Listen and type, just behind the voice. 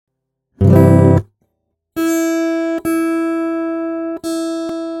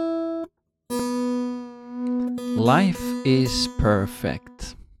Life is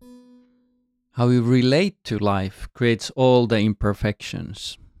perfect. How we relate to life creates all the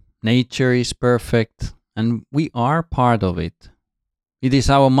imperfections. Nature is perfect, and we are part of it. It is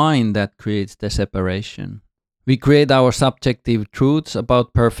our mind that creates the separation. We create our subjective truths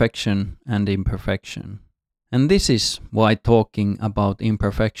about perfection and imperfection. And this is why talking about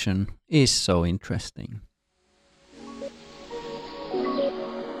imperfection is so interesting.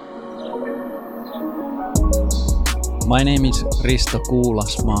 My name is Risto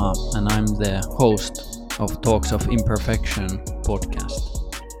Kuulasmaa and I'm the host of Talks of Imperfection podcast.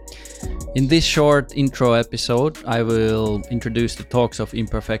 In this short intro episode, I will introduce the Talks of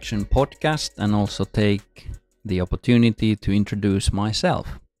Imperfection podcast and also take the opportunity to introduce myself.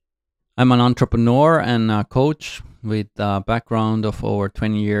 I'm an entrepreneur and a coach with a background of over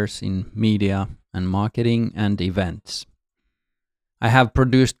 20 years in media and marketing and events. I have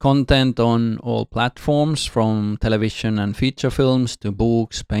produced content on all platforms, from television and feature films to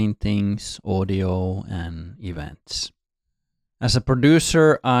books, paintings, audio, and events. As a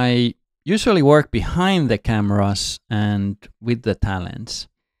producer, I usually work behind the cameras and with the talents.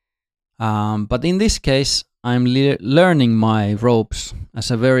 But in this case, I'm learning my ropes as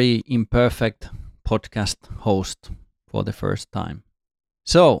a very imperfect podcast host for the first time.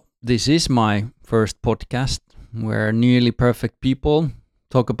 So, this is my first podcast where nearly perfect people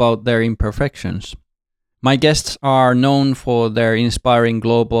talk about their imperfections. My guests are known for their inspiring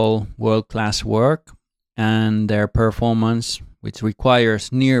global world-class work and their performance, which requires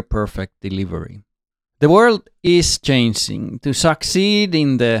near-perfect delivery. The world is changing. To succeed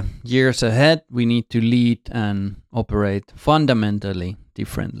in the years ahead, we need to lead and operate fundamentally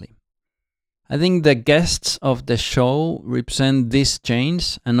differently. I think the guests of the show represent this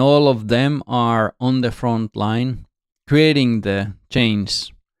change, and all of them are on the front line, creating the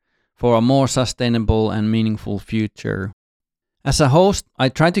change for a more sustainable and meaningful future. As a host, I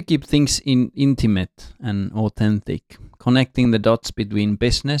try to keep things intimate and authentic, connecting the dots between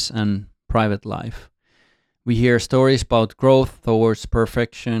business and private life. We hear stories about growth towards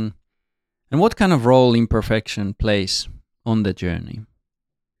perfection and what kind of role imperfection plays on the journey.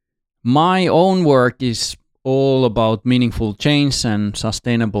 My own work is all about meaningful change and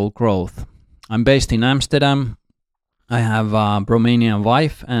sustainable growth. I'm based in Amsterdam. I have a Romanian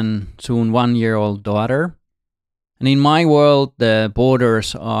wife and soon 1-year-old daughter. And in my world, the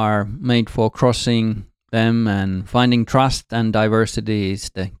borders are made for crossing them, and finding trust and diversity is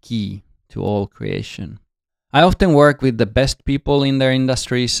the key to all creation. I often work with the best people in their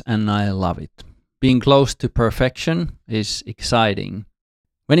industries and I love it. Being close to perfection is exciting.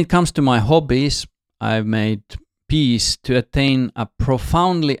 When it comes to my hobbies, I've made peace to attain a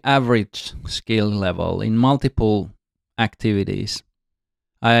profoundly average skill level in multiple activities.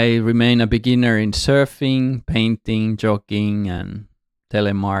 I remain a beginner in surfing, painting, jogging, and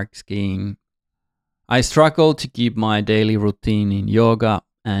telemark skiing. I struggle to keep my daily routine in yoga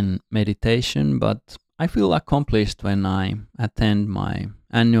and meditation, but I feel accomplished when I attend my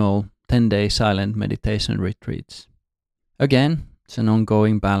annual 10-day silent meditation retreats. Again, it's an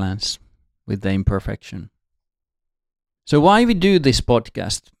ongoing balance with the imperfection. So why we do this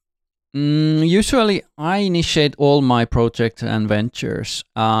podcast? Usually I initiate all my projects and ventures,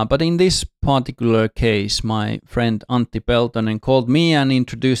 but in this particular case, my friend Antti Peltonen called me and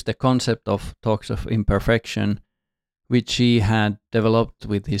introduced the concept of Talks of Imperfection, which he had developed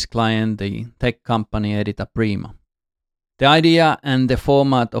with his client, the tech company Edita Prima. The idea and the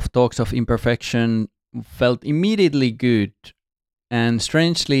format of Talks of Imperfection felt immediately good. And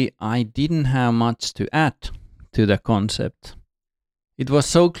strangely, I didn't have much to add to the concept. It was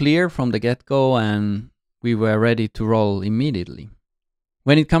so clear from the get-go and we were ready to roll immediately.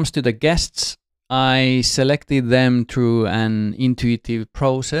 When it comes to the guests, I selected them through an intuitive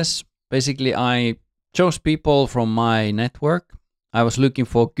process. Basically, I chose people from my network. I was looking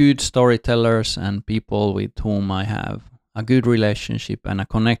for good storytellers and people with whom I have a good relationship and a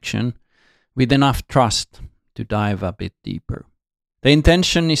connection with enough trust to dive a bit deeper. The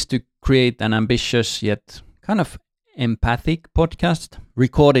intention is to create an ambitious yet kind of empathic podcast,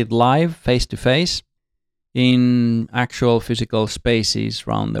 recorded live face-to-face in actual physical spaces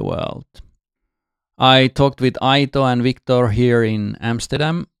around the world. I talked with Aito and Victor here in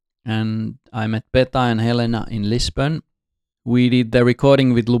Amsterdam, and I met Beta and Helena in Lisbon. We did the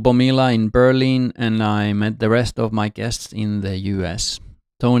recording with Lubomila in Berlin, and I met the rest of my guests in the US.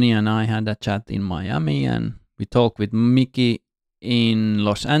 Tony and I had a chat in Miami, and we talked with Miki in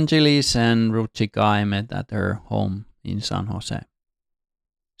Los Angeles, and Ruchika I met at her home in San Jose.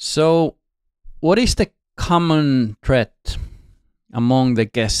 So, what is the common thread among the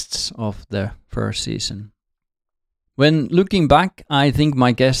guests of the first season? When looking back, I think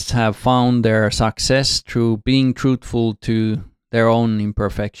my guests have found their success through being truthful to their own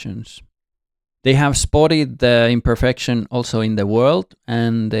imperfections. They have spotted the imperfection also in the world,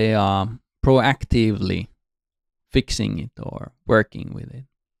 and they are proactively fixing it or working with it.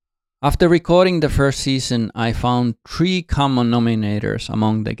 After recording the first season, I found 3 common nominators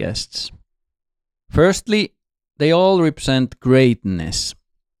among the guests. Firstly, they all represent greatness.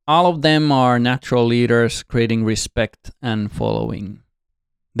 All of them are natural leaders creating respect and following.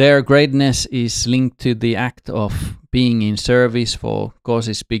 Their greatness is linked to the act of being in service for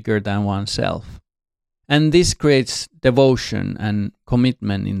causes bigger than oneself. And this creates devotion and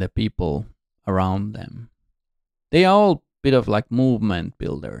commitment in the people around them. They are all a bit of like movement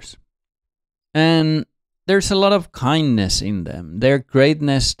builders. And there's a lot of kindness in them. Their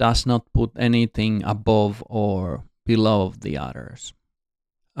greatness does not put anything above or below the others.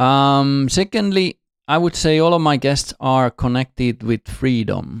 Secondly, I would say all of my guests are connected with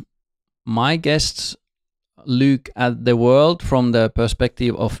freedom. My guests look at the world from the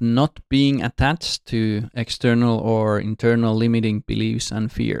perspective of not being attached to external or internal limiting beliefs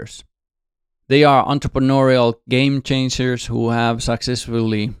and fears. They are entrepreneurial game changers who have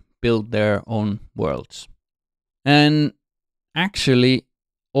successfully built their own worlds. And actually,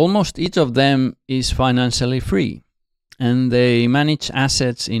 almost each of them is financially free. And they manage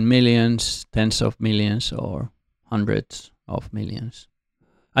assets in millions, tens of millions, or hundreds of millions.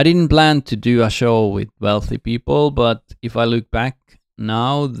 I didn't plan to do a show with wealthy people, but if I look back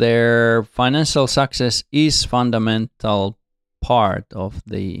now, their financial success is fundamental part of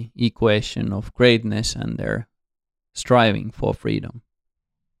the equation of greatness and their striving for freedom.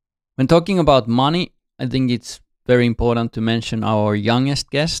 When talking about money, I think it's very important to mention our youngest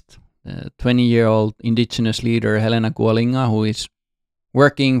guest, 20-year-old indigenous leader Helena Kuolinga, who is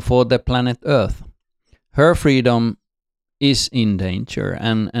working for the planet Earth. Her freedom is in danger,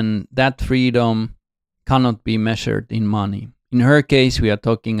 and that freedom cannot be measured in money. In her case, we are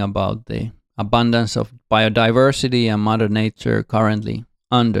talking about the abundance of biodiversity and Mother Nature currently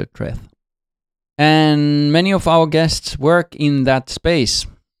under threat. And many of our guests work in that space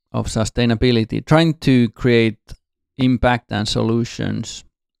of sustainability, trying to create impact and solutions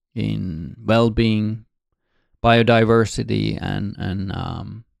in well-being, biodiversity,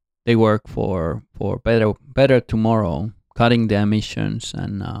 and they work for better tomorrow, cutting the emissions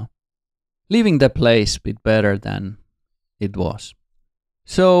and leaving the place a bit better than it was.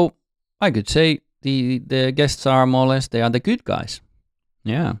 So I could say the guests are more or less, they are the good guys.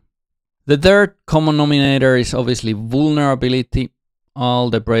 Yeah. The third common denominator is obviously vulnerability. All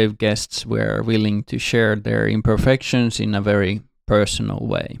the brave guests were willing to share their imperfections in a very personal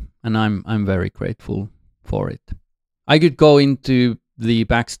way, and I'm very grateful for it. I could go into the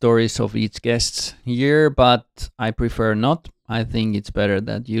backstories of each guest here, but I prefer not. I think it's better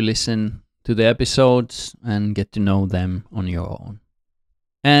that you listen to the episodes and get to know them on your own.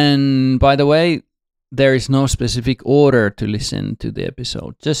 And by the way, there is no specific order to listen to the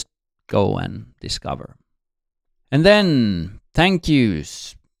episode. Just go and discover. And then, thank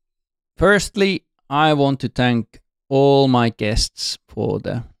yous. Firstly, I want to thank all my guests for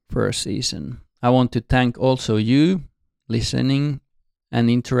the first season. I want to thank also you listening and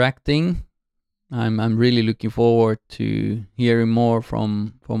interacting. I'm really looking forward to hearing more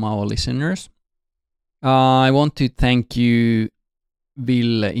from our listeners. I want to thank you,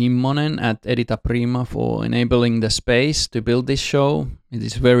 Ville Immonen at Edita Prima, for enabling the space to build this show. It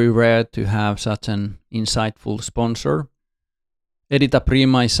is very rare to have such an insightful sponsor. Edita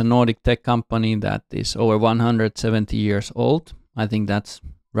Prima is a Nordic tech company that is over 170 years old. I think that's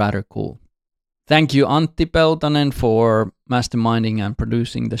rather cool. Thank you, Antti Peltonen, for masterminding and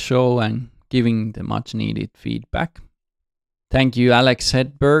producing the show and giving the much needed feedback. Thank you, Alex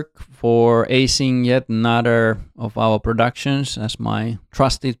Hedberg, for acing yet another of our productions as my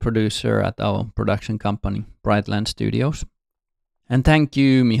trusted producer at our production company, Brightland Studios. And thank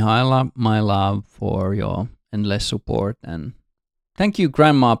you, Mihaila, my love, for your endless support. And thank you,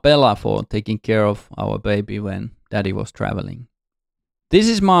 Grandma Bella, for taking care of our baby when Daddy was traveling. This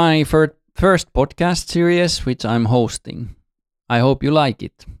is my first podcast series, which I'm hosting. I hope you like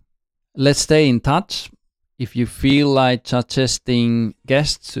it. Let's stay in touch. If you feel like suggesting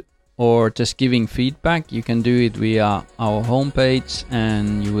guests or just giving feedback, you can do it via our homepage,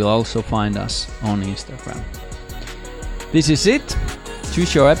 and you will also find us on Instagram. This is it.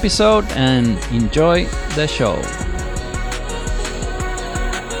 Choose your episode and enjoy the show.